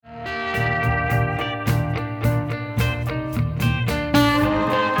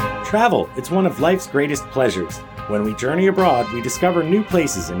Travel, it's one of life's greatest pleasures. When we journey abroad, we discover new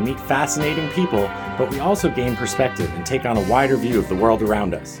places and meet fascinating people, but we also gain perspective and take on a wider view of the world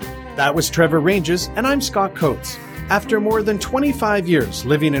around us. That was Trevor Ranges, and I'm Scott Coates. After more than 25 years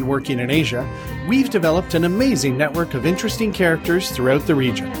living and working in Asia, we've developed an amazing network of interesting characters throughout the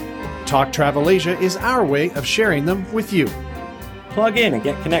region. Talk Travel Asia is our way of sharing them with you. Plug in and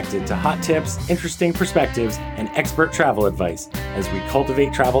get connected to hot tips, interesting perspectives, and expert travel advice as we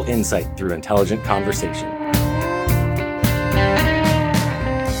cultivate travel insight through intelligent conversation.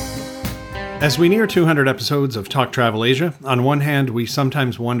 As we near 200 episodes of Talk Travel Asia, on one hand, we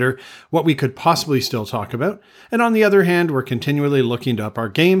sometimes wonder what we could possibly still talk about, and on the other hand, we're continually looking to up our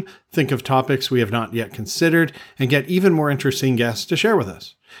game, think of topics we have not yet considered, and get even more interesting guests to share with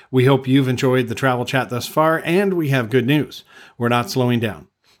us. We hope you've enjoyed the travel chat thus far, and we have good news. We're not slowing down.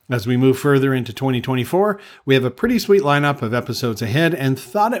 As we move further into 2024, we have a pretty sweet lineup of episodes ahead and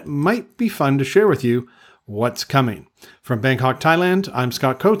thought it might be fun to share with you what's coming. From Bangkok, Thailand, I'm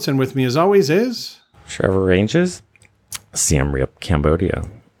Scott Coates, and with me as always is... Trevor Ranges, Siem Reap, Cambodia,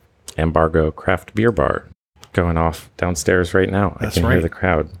 Embargo Craft Beer Bar, going off downstairs right now. That's I can right. hear the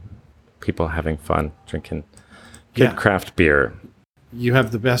crowd, people having fun, drinking good craft beer. You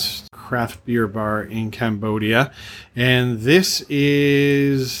have the best craft beer bar in Cambodia, and this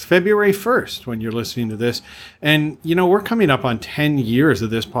is February 1st when you're listening to this. And, you know, we're coming up on 10 years of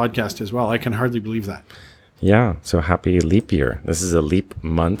this podcast as well. I can hardly believe that. Yeah, so happy leap year. This is a leap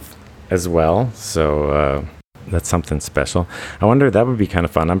month as well, so that's something special. I wonder, that would be kind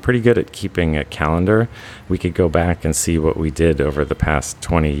of fun. I'm pretty good at keeping a calendar. We could go back and see what we did over the past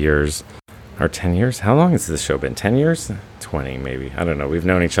 20 years. Or 10 years? How long has this show been? 10 years? 20 maybe. I don't know. We've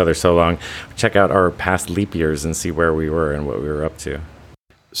known each other so long. Check out our past leap years and see where we were and what we were up to.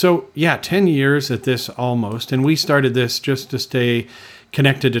 So, yeah, 10 years at this almost. And we started this just to stay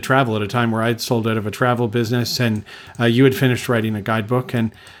connected to travel at a time where I'd sold out of a travel business and you had finished writing a guidebook.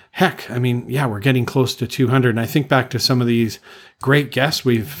 And heck, I mean, yeah, we're getting close to 200. And I think back to some of these great guests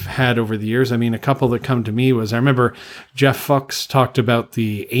we've had over the years. I mean, a couple that come to me was, I remember Jeff Fuchs talked about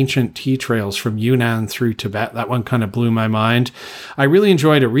the ancient tea trails from Yunnan through Tibet. That one kind of blew my mind. I really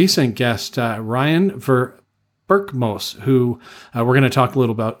enjoyed a recent guest, Ryan Berkmos, who we're going to talk a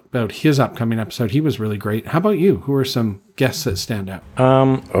little about his upcoming episode. He was really great. How about you? Who are some guests that stand out?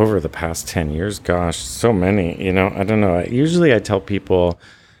 Over the past 10 years, gosh, so many, I don't know. Usually I tell people,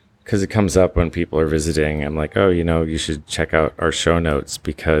 because it comes up when people are visiting, I'm like, oh, you should check out our show notes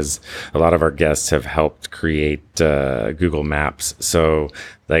because a lot of our guests have helped create Google Maps. So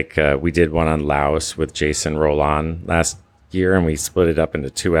like we did one on Laos with Jason Roland last year and we split it up into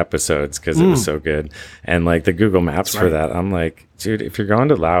 2 episodes because it was so good. And like the Google Maps for that, I'm like, dude, if you're going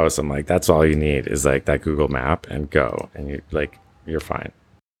to Laos, I'm like, that's all you need is like that Google Map and go. And you're fine.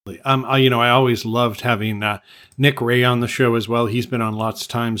 I always loved having Nick Ray on the show as well. He's been on lots of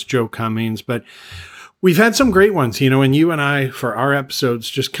times, Joe Cummings, but we've had some great ones, and you and I, for our episodes,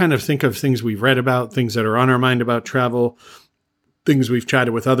 just kind of think of things we've read about, things that are on our mind about travel, things we've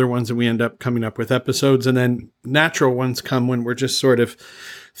chatted with other ones, and we end up coming up with episodes. And then natural ones come when we're just sort of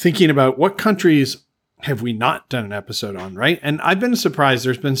thinking about what countries have we not done an episode on, right? And I've been surprised.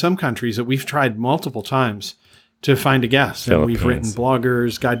 There's been some countries that we've tried multiple times to find a guest. And we've written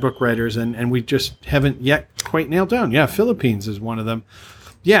bloggers, guidebook writers, and we just haven't yet quite nailed down. Yeah, Philippines is one of them.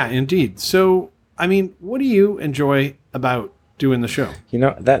 Yeah, indeed. So, I mean, what do you enjoy about doing the show?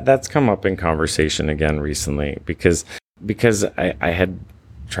 That's come up in conversation again recently because I had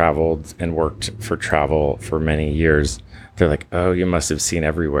traveled and worked for travel for many years. They're like, oh, you must have seen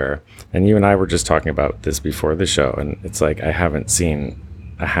everywhere. And you and I were just talking about this before the show. And it's like, I haven't seen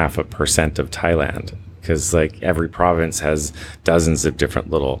 0.5% of Thailand. Because like every province has dozens of different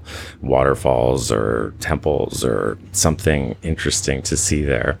little waterfalls or temples or something interesting to see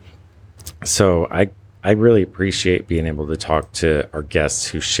there. So I really appreciate being able to talk to our guests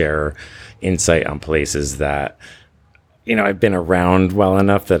who share insight on places that, I've been around well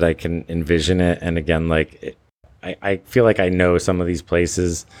enough that I can envision it. And again, I feel like I know some of these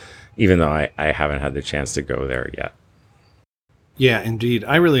places, even though I haven't had the chance to go there yet. Yeah, indeed.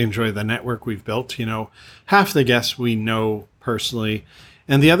 I really enjoy the network we've built. Half the guests we know personally,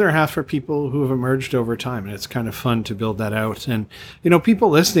 and the other half are people who have emerged over time. And it's kind of fun to build that out. And, people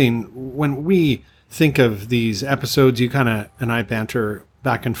listening, when we think of these episodes, you and I banter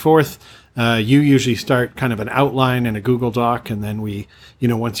back and forth. You usually start kind of an outline in a Google Doc. And then we,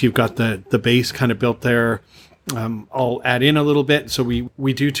 once you've got the base kind of built there, I'll add in a little bit. So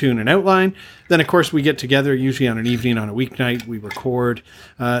we do tune an outline. Then, of course, we get together usually on an evening on a weeknight. We record.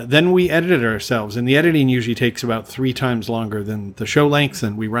 Then we edit it ourselves. And the editing usually takes about 3 times longer than the show length.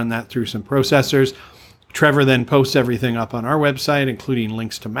 And we run that through some processors. Trevor then posts everything up on our website, including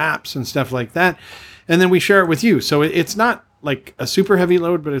links to maps and stuff like that. And then we share it with you. So it's not like a super heavy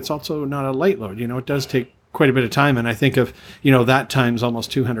load, but it's also not a light load. It does take quite a bit of time. And I think of, that times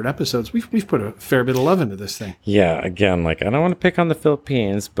almost 200 episodes. We've put a fair bit of love into this thing. Yeah. Again, I don't want to pick on the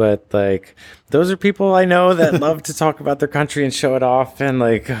Philippines, but those are people I know that love to talk about their country and show it off. And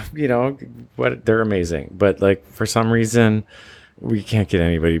they're amazing. But for some reason, we can't get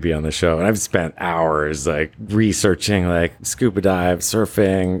anybody to be on the show. And I've spent hours researching scuba dive,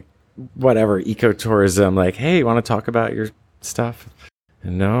 surfing, whatever, ecotourism. Hey, you want to talk about your stuff?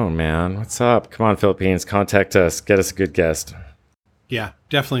 No, man. What's up? Come on, Philippines. Contact us. Get us a good guest. Yeah,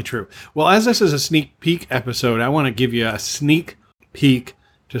 definitely true. Well, as this is a sneak peek episode, I want to give you a sneak peek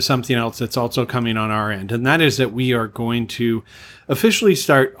to something else that's also coming on our end. And that is that we are going to officially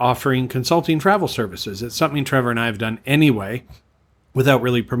start offering consulting travel services. It's something Trevor and I have done anyway, without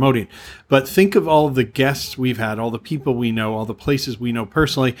really promoting. But think of all the guests we've had, all the people we know, all the places we know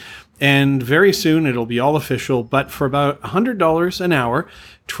personally. And very soon it'll be all official. But for about $100 an hour,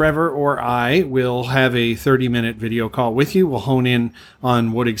 Trevor or I will have a 30-minute video call with you. We'll hone in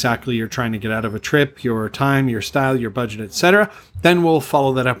on what exactly you're trying to get out of a trip, your time, your style, your budget, etc. Then we'll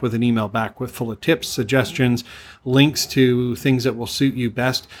follow that up with an email back full of tips, suggestions, links to things that will suit you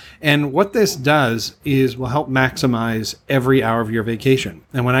best. And what this does is will help maximize every hour of your vacation.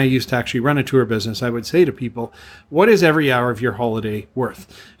 And when I used to actually run a tour business, I would say to people, what is every hour of your holiday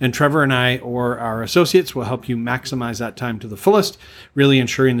worth? And Trevor and I or our associates will help you maximize that time to the fullest, really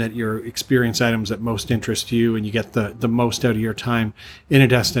ensuring that you experience items that most interest you and you get the most out of your time in a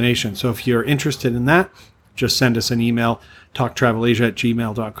destination. So if you're interested in that, just send us an email,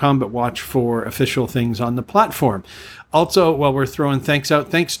 talktravelasia@gmail.com, but watch for official things on the platform. Also, while we're throwing thanks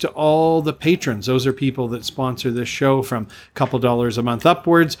to all the patrons. Those are people that sponsor this show from a couple dollars a month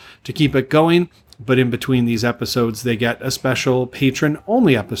upwards to keep it going. But in between these episodes, they get a special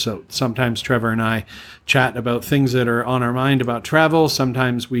patron-only episode. Sometimes Trevor and I chat about things that are on our mind about travel.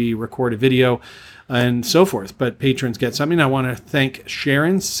 Sometimes we record a video and so forth. But patrons get something. I want to thank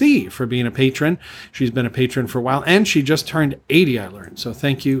Sharon C. for being a patron. She's been a patron for a while, and she just turned 80, I learned. So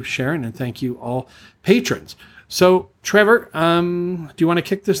thank you, Sharon, and thank you all patrons. So, Trevor, do you want to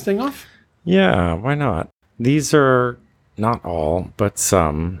kick this thing off? Yeah, why not? These are not all, but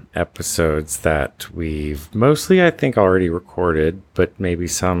some episodes that we've mostly, I think, already recorded, but maybe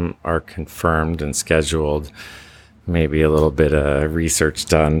some are confirmed and scheduled. Maybe a little bit of research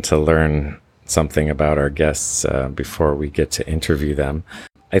done to learn something about our guests before we get to interview them.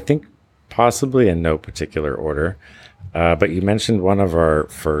 I think possibly in no particular order, but you mentioned one of our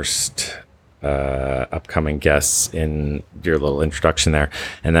first upcoming guests in your little introduction there,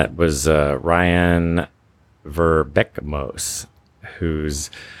 and that was Ryan Verbeekmoos, who's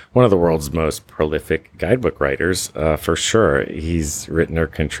one of the world's most prolific guidebook writers, for sure. He's written or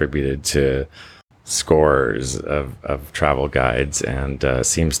contributed to scores of travel guides and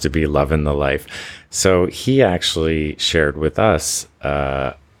seems to be loving the life. So he actually shared with us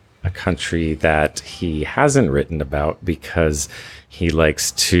a country that he hasn't written about because he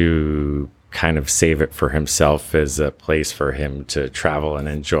likes to kind of save it for himself as a place for him to travel and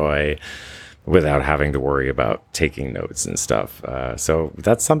enjoy without having to worry about taking notes and stuff. So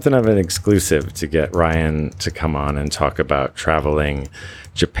that's something of an exclusive to get Ryan to come on and talk about traveling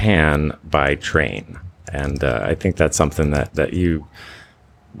Japan by train. And I think that's something that you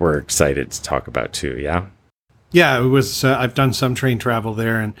were excited to talk about too, yeah? Yeah, it was. I've done some train travel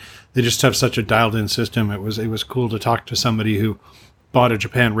there, and they just have such a dialed-in system. It was cool to talk to somebody who bought a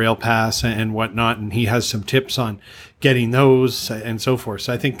Japan Rail Pass and whatnot, and he has some tips on getting those and so forth.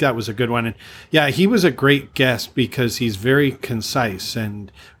 So I think that was a good one. And yeah, he was a great guest because he's very concise,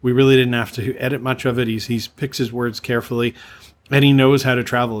 and we really didn't have to edit much of it. He picks his words carefully, and he knows how to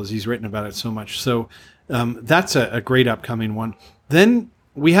travel as he's written about it so much. So that's a great upcoming one. Then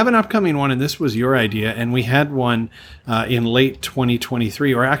we have an upcoming one, and this was your idea, and we had one in late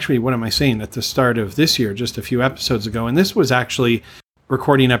 2023, or actually, what am I saying, at the start of this year, just a few episodes ago. And this was actually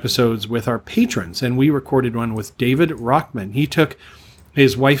recording episodes with our patrons, and we recorded one with David Rockman. He took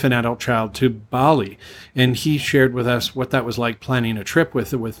his wife and adult child to Bali, and he shared with us what that was like planning a trip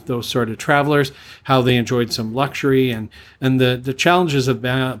with those sort of travelers, how they enjoyed some luxury, and the challenges of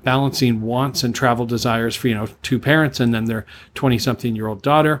balancing wants and travel desires for two parents and then their 20-something-year-old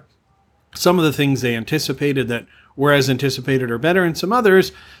daughter. Some of the things they anticipated that were as anticipated or better, and some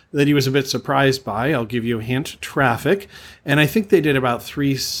others that he was a bit surprised by. I'll give you a hint: traffic. And I think they did about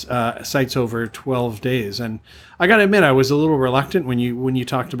 3 sites over 12 days. And I got to admit, I was a little reluctant when you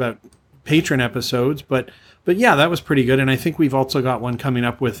talked about patron episodes, but yeah, that was pretty good. And I think we've also got one coming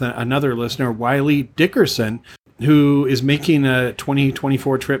up with another listener, Wiley Dickerson, who is making a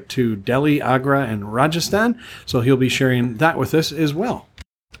 2024 trip to Delhi, Agra, and Rajasthan. So he'll be sharing that with us as well.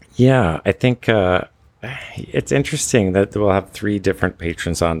 Yeah, I think it's interesting that we'll have 3 different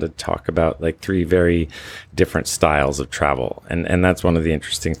patrons on to talk about like 3 very different styles of travel. And that's one of the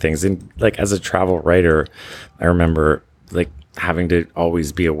interesting things. And like as a travel writer, I remember like having to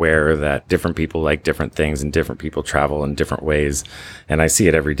always be aware that different people like different things and different people travel in different ways. And I see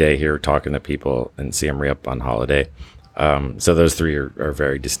it every day here talking to people and see them re-up on holiday. So those 3 are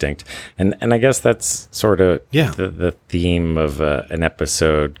very distinct. And I guess that's sort of the theme of an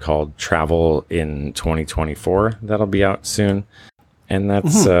episode called Travel in 2024 that'll be out soon. And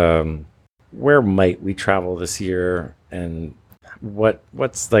that's where might we travel this year, and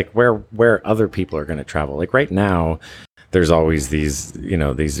what's like where other people are going to travel. Like right now, there's always these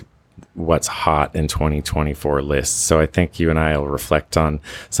what's hot in 2024 lists. So I think you and I will reflect on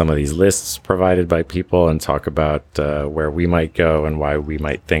some of these lists provided by people and talk about where we might go and why we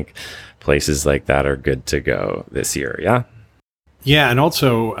might think places like that are good to go this year. Yeah. Yeah, and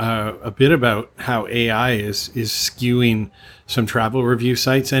also a bit about how AI is skewing some travel review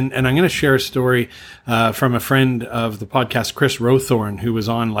sites. And I'm going to share a story from a friend of the podcast, Chris Rowthorne, who was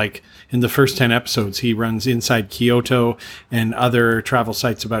on like in the first 10 episodes. He runs Inside Kyoto and other travel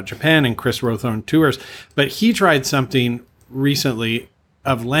sites about Japan, and Chris Rowthorne tours. But he tried something recently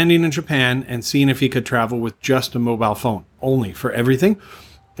of landing in Japan and seeing if he could travel with just a mobile phone only for everything.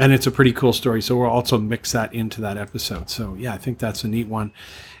 And it's a pretty cool story. So we'll also mix that into that episode. So yeah, I think that's a neat one.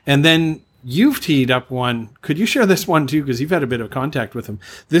 And then you've teed up one. Could you share this one too? Because you've had a bit of contact with him.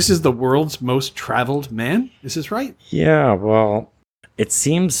 This is the world's most traveled man. Is this right? Yeah, well, it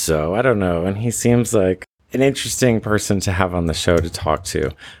seems so. I don't know. And he seems like an interesting person to have on the show to talk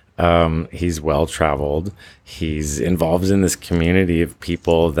to. He's well-traveled. He's involved in this community of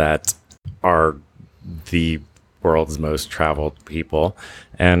people that are the world's most traveled people,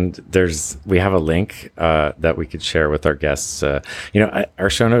 and we have a link that we could share with our guests. Our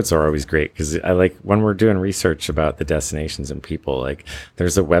show notes are always great because I like when we're doing research about the destinations and people. Like,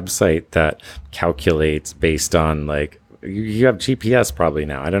 there's a website that calculates based on like you have GPS probably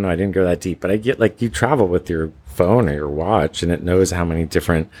now. I don't know. I didn't go that deep, but I get like you travel with your phone or your watch, and it knows how many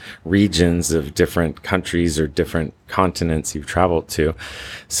different regions of different countries or different continents you've traveled to.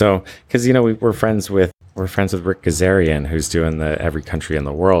 So, because we're friends with Rick Gazarian, who's doing the Every Country in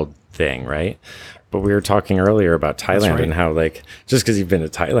the World thing, right? But we were talking earlier about Thailand and how like just because you've been to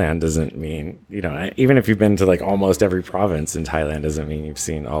Thailand doesn't mean, even if you've been to like almost every province in Thailand doesn't mean you've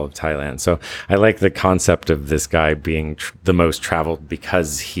seen all of Thailand. So I like the concept of this guy being the most traveled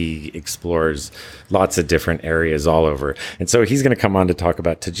because he explores lots of different areas all over. And so he's going to come on to talk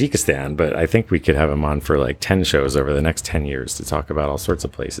about Tajikistan, but I think we could have him on for like 10 shows over the next 10 years to talk about all sorts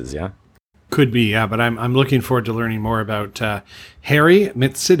of places. Yeah. Could be, yeah, but I'm looking forward to learning more about Harry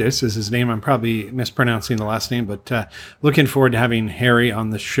Mitsidis is his name. I'm probably mispronouncing the last name, but looking forward to having Harry on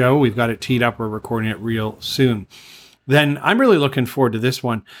the show. We've got it teed up. We're recording it real soon. Then I'm really looking forward to this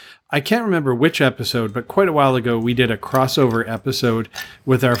one. I can't remember which episode, but quite a while ago, we did a crossover episode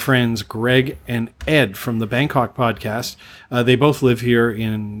with our friends Greg and Ed from the Bangkok podcast. They both live here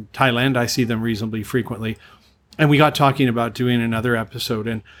in Thailand. I see them reasonably frequently. And we got talking about doing another episode.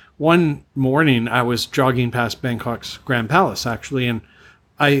 And one morning I was jogging past Bangkok's Grand Palace, actually, and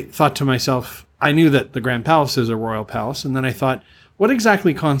I thought to myself, I knew that the Grand Palace is a royal palace. And then I thought, what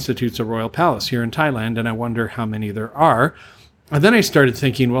exactly constitutes a royal palace here in Thailand? And I wonder how many there are. And then I started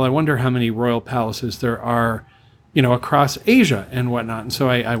thinking, well, I wonder how many royal palaces there are, across Asia and whatnot. And so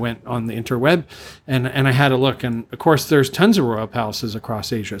I went on the interweb and I had a look. And of course, there's tons of royal palaces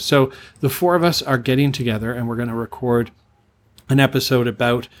across Asia. So the 4 of us are getting together and we're going to record an episode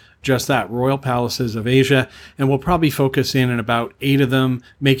about just that, royal palaces of Asia. And we'll probably focus in on about 8 of them,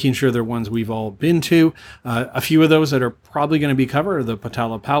 making sure they're ones we've all been to. A few of those that are probably going to be covered are the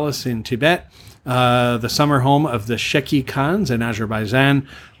Potala Palace in Tibet, the summer home of the Sheki Khans in Azerbaijan,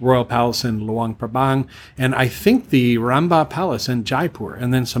 Royal Palace in Luang Prabang, and I think the Ramba Palace in Jaipur,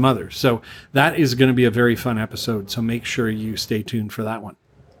 and then some others. So that is going to be a very fun episode. So make sure you stay tuned for that one.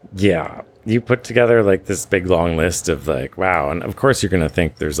 Yeah. you put together like this big long list of like, wow. And of course you're going to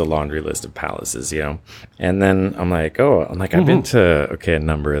think there's a laundry list of palaces, And then I'm like, I've been to, a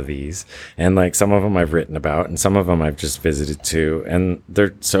number of these, and like some of them I've written about and some of them I've just visited too. And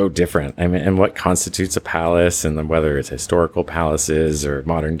they're so different. I mean, and what constitutes a palace, and then whether it's historical palaces or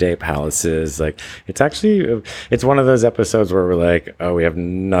modern day palaces, like it's one of those episodes where we're like, oh, we have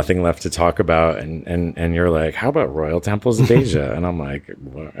nothing left to talk about. And you're like, how about royal temples of Asia? And I'm like,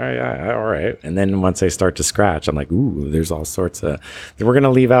 well, all right. And then once I start to scratch, I'm like, ooh, there's all sorts of, we're going to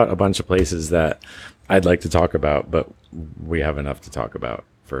leave out a bunch of places that I'd like to talk about, but we have enough to talk about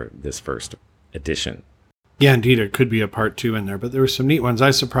for this first edition. Yeah, indeed. It could be a part 2 in there, but there were some neat ones. I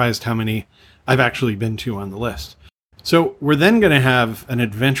was surprised how many I've actually been to on the list. So we're then going to have an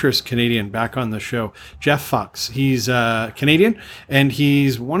adventurous Canadian back on the show, Jeff Fox. He's Canadian, and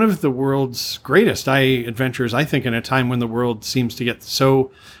he's one of the world's greatest adventurers, I think, in a time when the world seems to get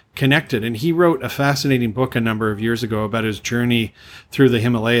so connected. And he wrote a fascinating book a number of years ago about his journey through the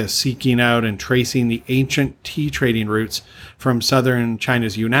Himalayas, seeking out and tracing the ancient tea trading routes from southern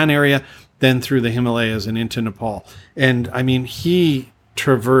China's Yunnan area, then through the Himalayas and into Nepal. And I mean, he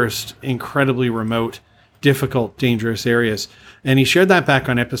traversed incredibly remote, difficult, dangerous areas. And he shared that back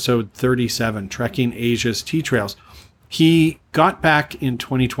on episode 37, Trekking Asia's Tea Trails. He got back in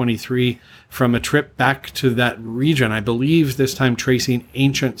 2023 from a trip back to that region, I believe this time tracing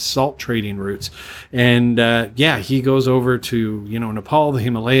ancient salt trading routes. And he goes over to, Nepal, the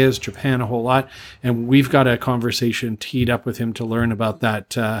Himalayas, Japan, a whole lot. And we've got a conversation teed up with him to learn about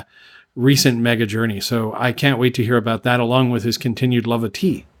that recent mega journey. So I can't wait to hear about that, along with his continued love of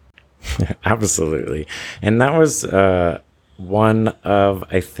tea. Absolutely. And that was one of,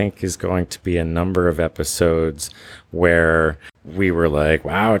 I think, is going to be a number of episodes where we were like,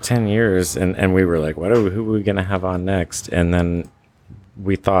 wow, 10 years. And we were like, who are we going to have on next? And then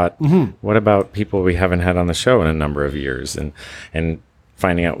we thought, what about people we haven't had on the show in a number of years? And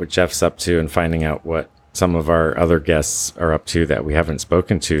finding out what Jeff's up to and finding out what some of our other guests are up to that we haven't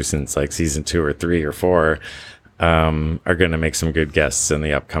spoken to since like season 2 or 3 or 4 are going to make some good guests in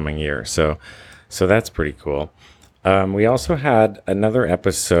the upcoming year. So that's pretty cool. We also had another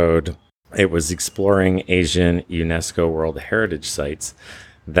episode. It was exploring Asian UNESCO World Heritage Sites.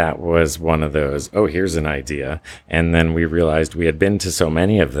 That was one of those, here's an idea. And then we realized we had been to so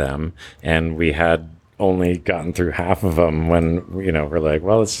many of them and we had only gotten through half of them when, we're like,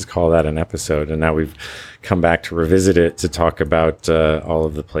 well, let's just call that an episode. And now we've come back to revisit it to talk about all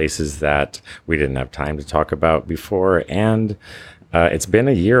of the places that we didn't have time to talk about before. And it's been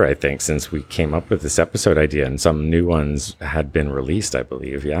a year, I think, since we came up with this episode idea, and some new ones had been released, I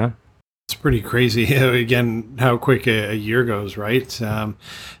believe. Yeah. It's pretty crazy, again, how quick a year goes, right?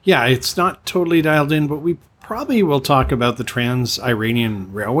 It's not totally dialed in, but we probably will talk about the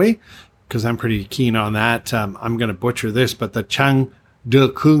Trans-Iranian Railway, because I'm pretty keen on that. I'm going to butcher this, but the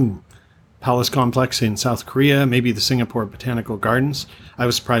Changdeokgung Palace Complex in South Korea, maybe the Singapore Botanical Gardens. I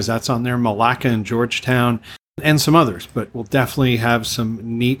was surprised that's on there. Malacca and Georgetown, and some others, but we'll definitely have some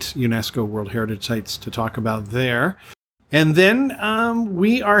neat UNESCO World Heritage Sites to talk about there. And then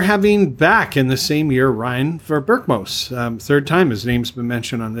we are having back in the same year Ryan Verberkmos. Third time his name's been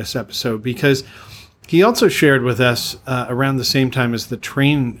mentioned on this episode, because he also shared with us around the same time as the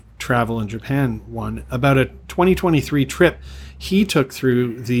train travel in Japan one about a 2023 trip he took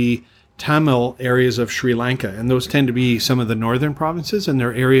through the Tamil areas of Sri Lanka. And those tend to be some of the northern provinces, and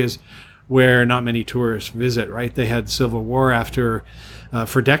they're areas where not many tourists visit, right? They had civil war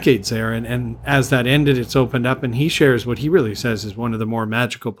for decades there. And as that ended, it's opened up, and he shares what he really says is one of the more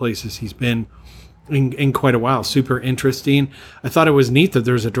magical places he's been in quite a while. Super interesting. I thought it was neat that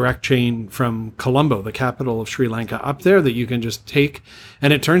there's a direct chain from Colombo, the capital of Sri Lanka, up there that you can just take.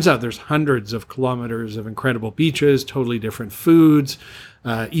 And it turns out there's hundreds of kilometers of incredible beaches, totally different foods,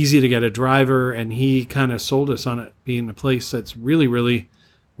 easy to get a driver. And he kind of sold us on it being a place that's really, really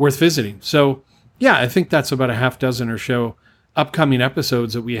worth visiting. So yeah, I think that's about a half dozen or so upcoming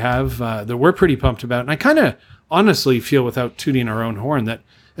episodes that we have that we're pretty pumped about. And I kind of honestly feel, without tooting our own horn, that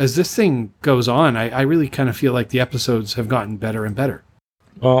as this thing goes on, I really kind of feel like the episodes have gotten better and better.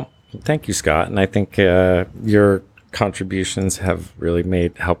 Well, thank you, Scott. And I think your contributions have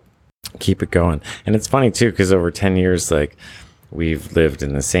really help keep it going. And it's funny too, because over 10 years, like, we've lived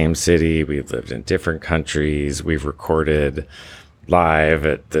in the same city, we've lived in different countries, we've recorded live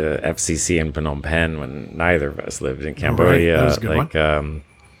at the FCC in Phnom Penh when neither of us lived in Cambodia. Right. That was a good one.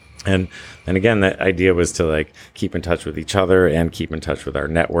 And again, the idea was to like keep in touch with each other and keep in touch with our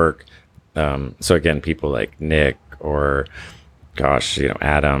network. So again, people like Nick or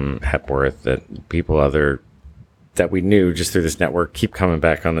Adam Hepworth, that people, other that we knew just through this network keep coming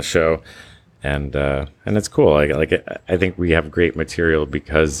back on the show. And it's cool. I think we have great material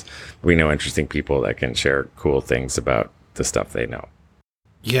because we know interesting people that can share cool things about the stuff they know.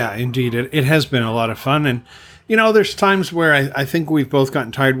 Yeah, indeed. It has been a lot of fun. And, there's times where I think we've both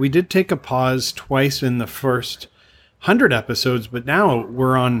gotten tired. We did take a pause twice in the first 100 episodes, but now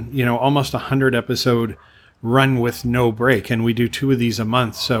we're on, almost 100 episode run with no break, and we do 2 of these a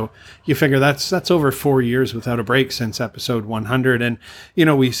month. So you figure that's over 4 years without a break since episode 100. And,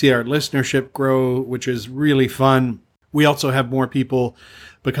 we see our listenership grow, which is really fun. We also have more people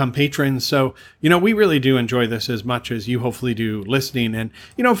become patrons. So, we really do enjoy this as much as you hopefully do listening. And,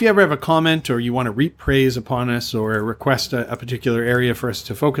 if you ever have a comment or you want to reap praise upon us or request a particular area for us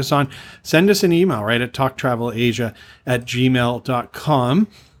to focus on, send us an email right at talktravelasia@gmail.com.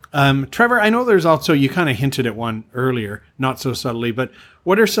 Trevor, I know there's also, you kind of hinted at one earlier, not so subtly, but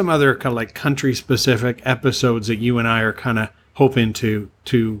what are some other kind of like country specific episodes that you and I are kind of hoping to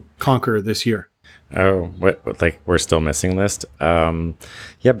conquer this year? Oh, like we're still missing list?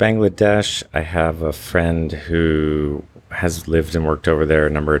 Bangladesh. I have a friend who has lived and worked over there a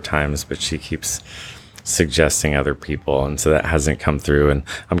number of times, but she keeps suggesting other people, and so that hasn't come through, and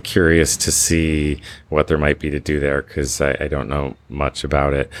I'm curious to see what there might be to do there because I don't know much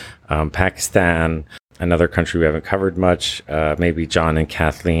about it. Pakistan, another country we haven't covered much. Maybe John and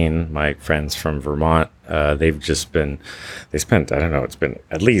Kathleen, my friends from Vermont, they spent, I don't know, it's been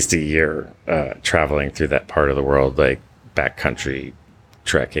at least a year traveling through that part of the world, like backcountry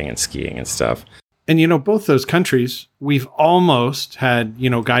trekking and skiing and stuff. And, both those countries, we've almost had,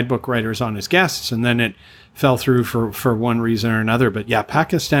 guidebook writers on as guests, and then it fell through for one reason or another. But yeah,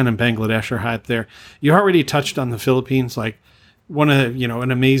 Pakistan and Bangladesh are high up there. You already touched on the Philippines, like one of,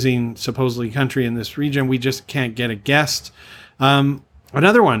 an amazing, supposedly country in this region. We just can't get a guest.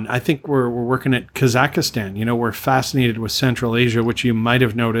 Another one, I think we're working at Kazakhstan. We're fascinated with Central Asia, which you might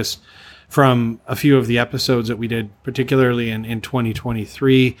have noticed from a few of the episodes that we did, particularly in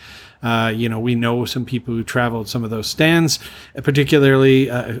 2023. We know some people who traveled some of those stands, particularly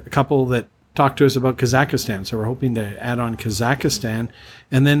a couple that talked to us about Kazakhstan. So we're hoping to add on Kazakhstan.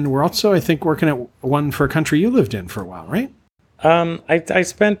 And then we're also, I think, working at one for a country you lived in for a while, right? I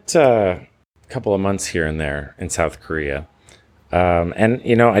spent a couple of months here and there in South Korea. And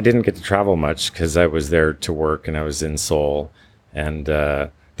I didn't get to travel much because I was there to work and I was in Seoul. And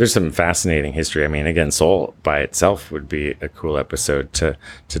there's some fascinating history. I mean, again, Seoul by itself would be a cool episode to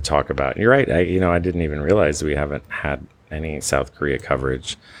talk about. You're right. I didn't even realize we haven't had any South Korea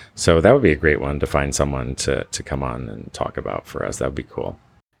coverage. So that would be a great one to find someone to come on and talk about for us. That would be cool.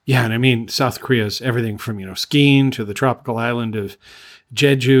 Yeah. And I mean, South Korea is everything from, skiing to the tropical island of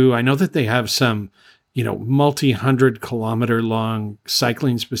Jeju. I know that they have some, multi-100-kilometer long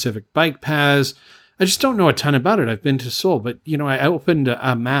cycling specific bike paths. I just don't know a ton about it. I've been to Seoul, but, I opened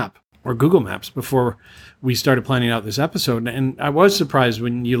a map or Google Maps before we started planning out this episode. And I was surprised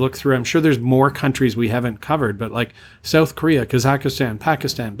when you look through, I'm sure there's more countries we haven't covered, but like South Korea, Kazakhstan,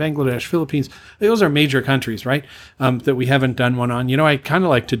 Pakistan, Bangladesh, Philippines, those are major countries, right? That we haven't done one on. I kind of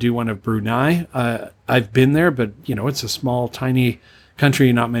like to do one of Brunei. I've been there, but, it's a small, tiny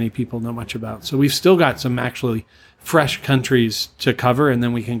country not many people know much about. So we've still got some actually fresh countries to cover, and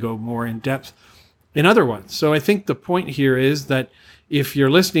then we can go more in depth in other ones. So I think the point here is that if you're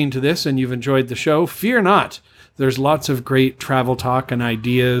listening to this and you've enjoyed the show, fear not. There's lots of great travel talk and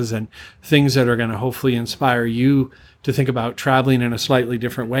ideas and things that are going to hopefully inspire you to think about traveling in a slightly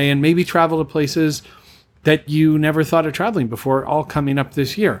different way and maybe travel to places that you never thought of traveling before, all coming up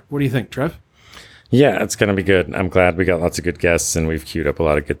this year. What do you think, Trev? Yeah, it's going to be good. I'm glad we got lots of good guests and we've queued up a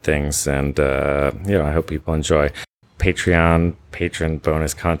lot of good things. And, I hope people enjoy patron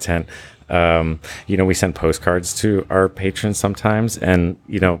bonus content. We send postcards to our patrons sometimes. And,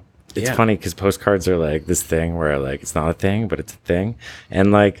 it's funny because postcards are like this thing where like it's not a thing, but it's a thing.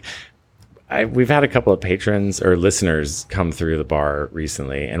 And like we've had a couple of patrons or listeners come through the bar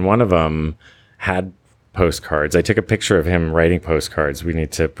recently. And one of them had postcards. I took a picture of him writing postcards. We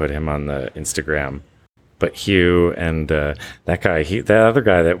need to put him on the Instagram. But Hugh and that other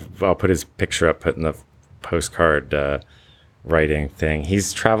guy that I'll put his picture up, putting the postcard writing thing.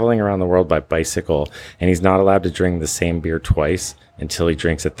 He's traveling around the world by bicycle, and he's not allowed to drink the same beer twice until he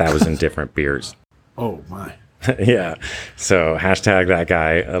drinks 1,000 different beers. Oh my. Yeah. So hashtag that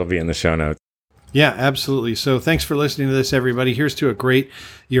guy. That'll be in the show notes. Yeah, absolutely. So thanks for listening to this, everybody. Here's to a great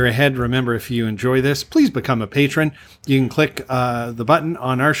year ahead. Remember, if you enjoy this, please become a patron. You can click the button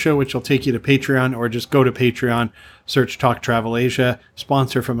on our show, which will take you to Patreon, or just go to Patreon, search Talk Travel Asia,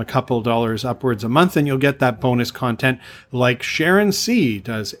 sponsor from a couple dollars upwards a month, and you'll get that bonus content like Sharon C.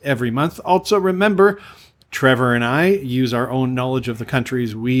 does every month. Also, remember, Trevor and I use our own knowledge of the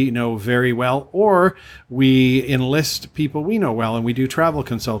countries we know very well, or we enlist people we know well and we do travel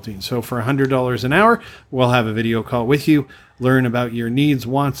consulting. So for $100 an hour, we'll have a video call with you, learn about your needs,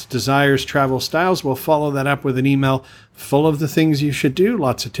 wants, desires, travel styles. We'll follow that up with an email full of the things you should do,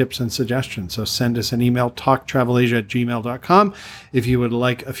 lots of tips and suggestions. So send us an email, talktravelasia@gmail.com, if you would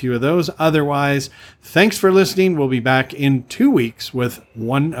like a few of those. Otherwise, thanks for listening. We'll be back in 2 weeks with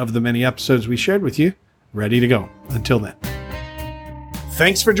one of the many episodes we shared with you ready to go. Until then.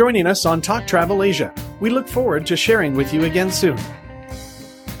 Thanks for joining us on Talk Travel Asia. We look forward to sharing with you again soon.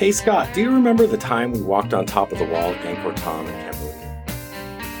 Hey Scott, do you remember the time we walked on top of the wall at Angkor Thom in Cambodia?